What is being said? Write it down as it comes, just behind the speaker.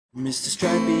Mr.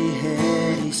 Stripey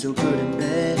Head, he's so good in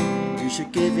bed, you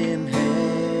should give him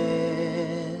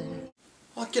head.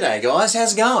 Oh, g'day guys,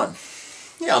 how's it going?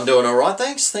 Yeah, I'm doing alright,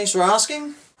 thanks. Thanks for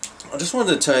asking. I just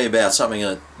wanted to tell you about something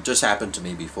that just happened to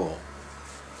me before.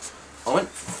 I went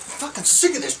fucking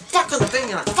sick of this fucking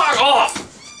thing and I fuck off!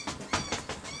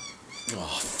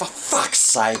 Oh, for fuck's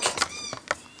sake.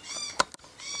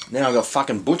 Now I've got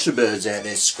fucking butcher birds out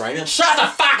there screaming, shut the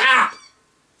fuck up!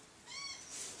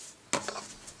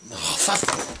 Oh, fuck.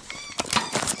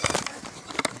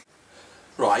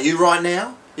 Right, you right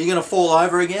now? Are you going to fall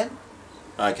over again?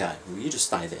 Okay, well you just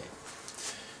stay there.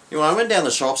 Anyway, I went down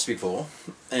the shops before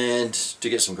and to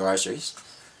get some groceries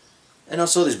and I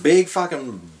saw this big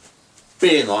fucking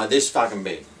bin, like this fucking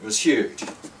big. It was huge.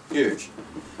 Huge.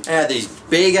 It had these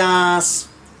big ass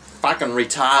fucking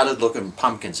retarded looking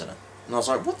pumpkins in it. And I was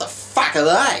like, what the fuck are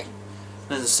they?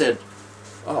 And it said,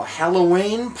 oh,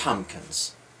 Halloween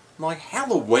pumpkins. I'm like,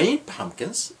 Halloween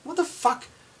pumpkins? What the fuck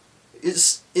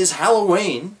is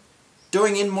Halloween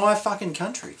doing in my fucking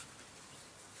country?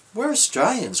 We're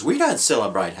Australians. We don't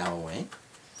celebrate Halloween.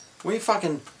 We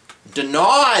fucking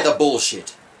deny the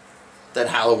bullshit that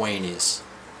Halloween is.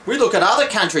 We look at other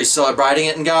countries celebrating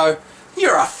it and go,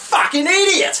 you're a fucking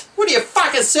idiot! What are you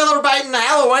fucking celebrating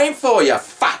Halloween for, you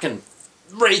fucking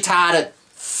retarded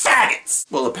faggots?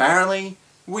 Well, apparently,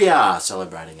 we are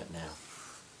celebrating it now.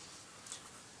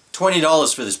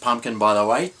 $20 for this pumpkin, by the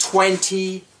way.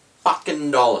 $20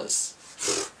 fucking dollars.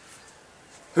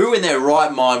 Who in their right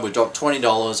mind would drop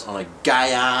 $20 on a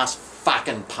gay-ass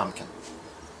fucking pumpkin?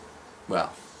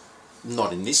 Well,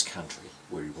 not in this country,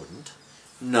 we wouldn't.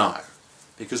 No.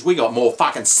 Because we got more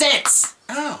fucking sense!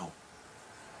 Ow!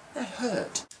 That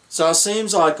hurt. So it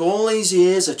seems like all these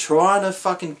years of trying to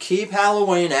fucking keep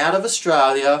Halloween out of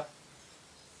Australia,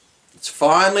 it's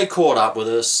finally caught up with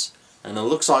us, and it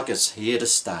looks like it's here to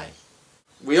stay.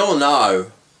 We all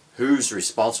know who's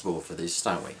responsible for this,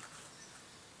 don't we?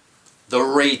 The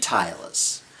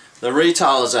retailers. The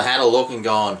retailers have had a look and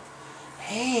gone,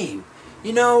 hey,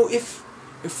 you know, if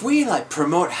we like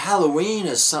promote Halloween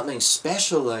as something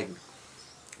special, like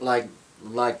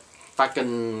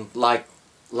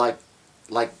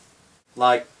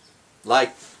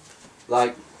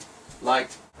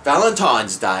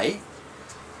Valentine's Day,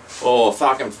 or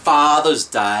fucking Father's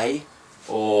Day,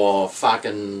 or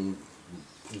fucking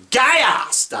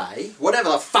gay-ass day, whatever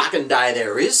the fucking day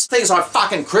there is. Things like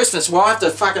fucking Christmas where I have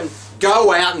to fucking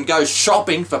go out and go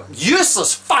shopping for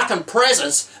useless fucking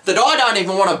presents that I don't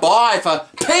even want to buy for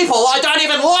people I don't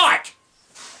even like.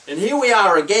 And here we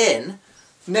are again,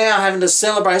 now having to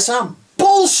celebrate some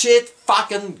bullshit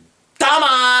fucking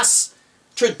dumbass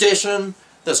tradition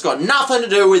that's got nothing to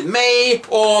do with me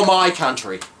or my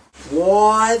country.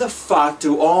 Why the fuck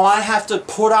do I have to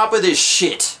put up with this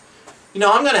shit? You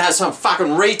know, I'm going to have some fucking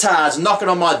retards knocking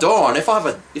on my door, and if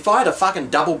I had a fucking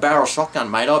double-barrel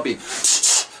shotgun, mate, I'd be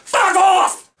fuck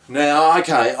off! Now,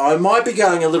 okay, I might be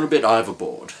going a little bit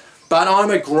overboard, but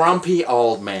I'm a grumpy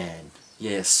old man.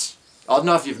 Yes. I don't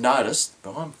know if you've noticed,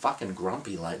 but I'm fucking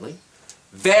grumpy lately.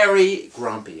 Very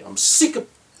grumpy. I'm sick of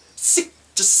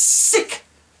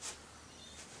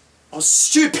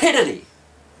stupidity.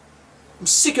 I'm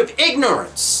sick of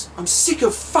ignorance. I'm sick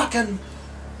of fucking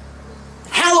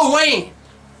Halloween.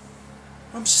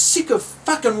 I'm sick of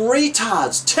fucking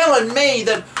retards telling me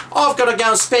that I've got to go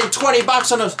and spend 20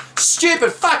 bucks on a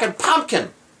stupid fucking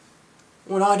pumpkin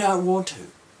when I don't want to.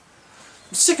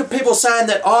 I'm sick of people saying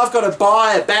that I've got to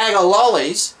buy a bag of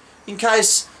lollies in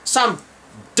case some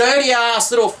dirty ass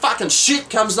little fucking shit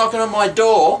comes knocking on my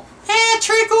door. Hey,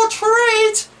 trick or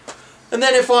treat! And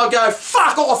then if I go,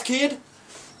 fuck off kid,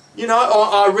 you know,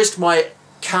 I risk my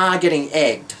car getting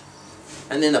egged.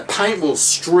 And then the paint will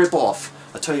strip off.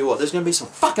 I tell you what, there's going to be some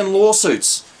fucking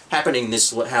lawsuits happening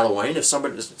this Halloween if some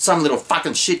little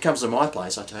fucking shit comes to my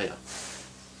place, I tell you.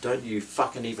 Don't you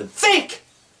fucking even think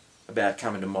about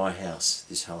coming to my house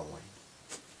this Halloween.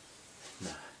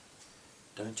 No.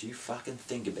 Don't you fucking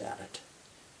think about it.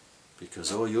 Because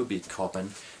all you'll be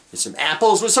copping is some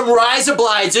apples with some razor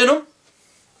blades in them.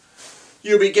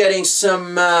 You'll be getting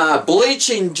some bleach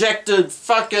injected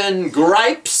fucking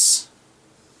grapes.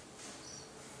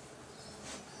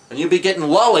 And you'll be getting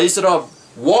lollies that I've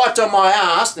wiped on my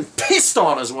ass and pissed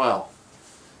on as well.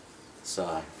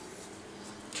 So,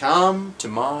 come to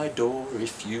my door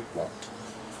if you want.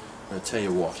 I'll tell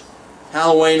you what,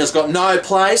 Halloween has got no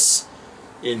place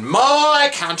in my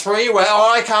country where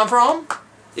I come from.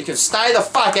 You can stay the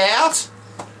fuck out.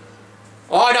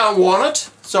 I don't want it,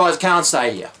 so I can't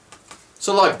stay here.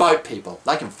 So like boat people,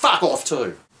 they can fuck off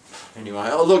too. Anyway,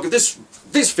 oh look, this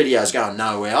video's going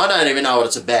nowhere. I don't even know what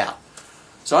it's about.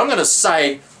 So I'm going to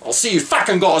say, I'll see you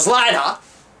fucking guys later,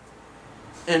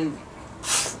 and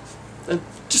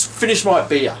just finish my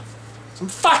beer. I'm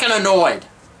fucking annoyed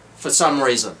for some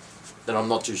reason that I'm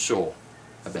not too sure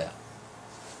about.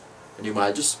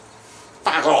 Anyway, just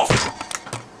fuck off.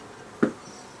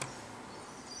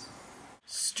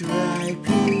 Stripey